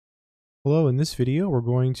Hello, in this video we're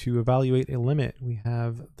going to evaluate a limit. We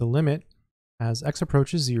have the limit as x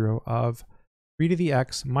approaches 0 of 3 to the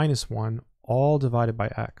x minus 1 all divided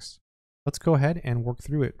by x. Let's go ahead and work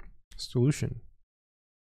through it. Solution.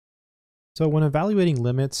 So when evaluating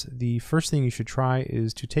limits, the first thing you should try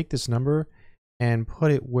is to take this number and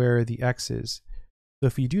put it where the x is. So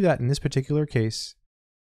if you do that in this particular case,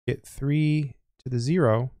 get 3 to the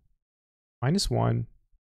 0 minus 1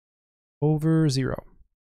 over 0.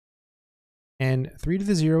 And 3 to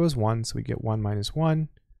the 0 is 1, so we get 1 minus 1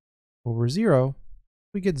 over 0.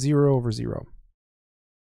 We get 0 over 0.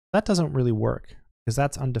 That doesn't really work because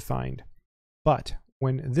that's undefined. But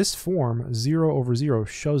when this form, 0 over 0,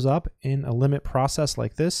 shows up in a limit process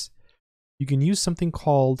like this, you can use something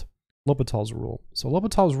called L'Hopital's rule. So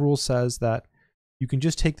L'Hopital's rule says that you can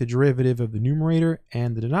just take the derivative of the numerator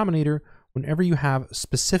and the denominator whenever you have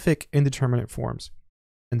specific indeterminate forms.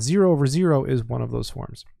 And 0 over 0 is one of those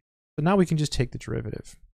forms. So now we can just take the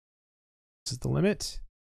derivative. This is the limit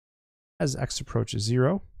as x approaches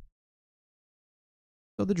 0.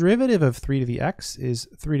 So the derivative of 3 to the x is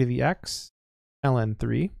 3 to the x ln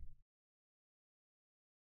 3.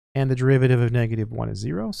 And the derivative of negative 1 is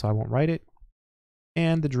 0, so I won't write it.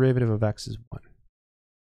 And the derivative of x is 1.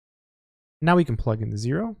 Now we can plug in the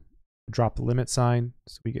 0, drop the limit sign,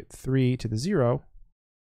 so we get 3 to the 0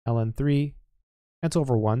 ln 3. That's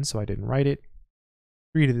over 1, so I didn't write it.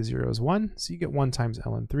 3 to the 0 is 1, so you get 1 times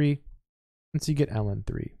ln 3, and so you get ln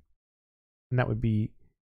 3. And that would be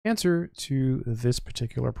answer to this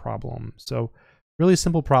particular problem. So really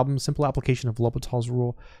simple problem, simple application of L'Hopital's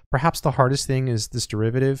rule. Perhaps the hardest thing is this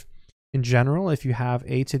derivative. In general, if you have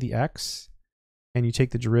a to the x, and you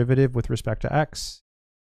take the derivative with respect to x,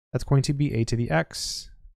 that's going to be a to the x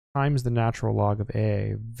times the natural log of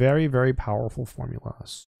a. Very, very powerful formula.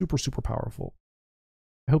 Super, super powerful.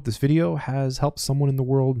 I hope this video has helped someone in the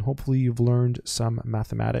world, and hopefully you've learned some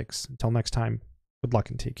mathematics. Until next time, good luck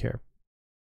and take care.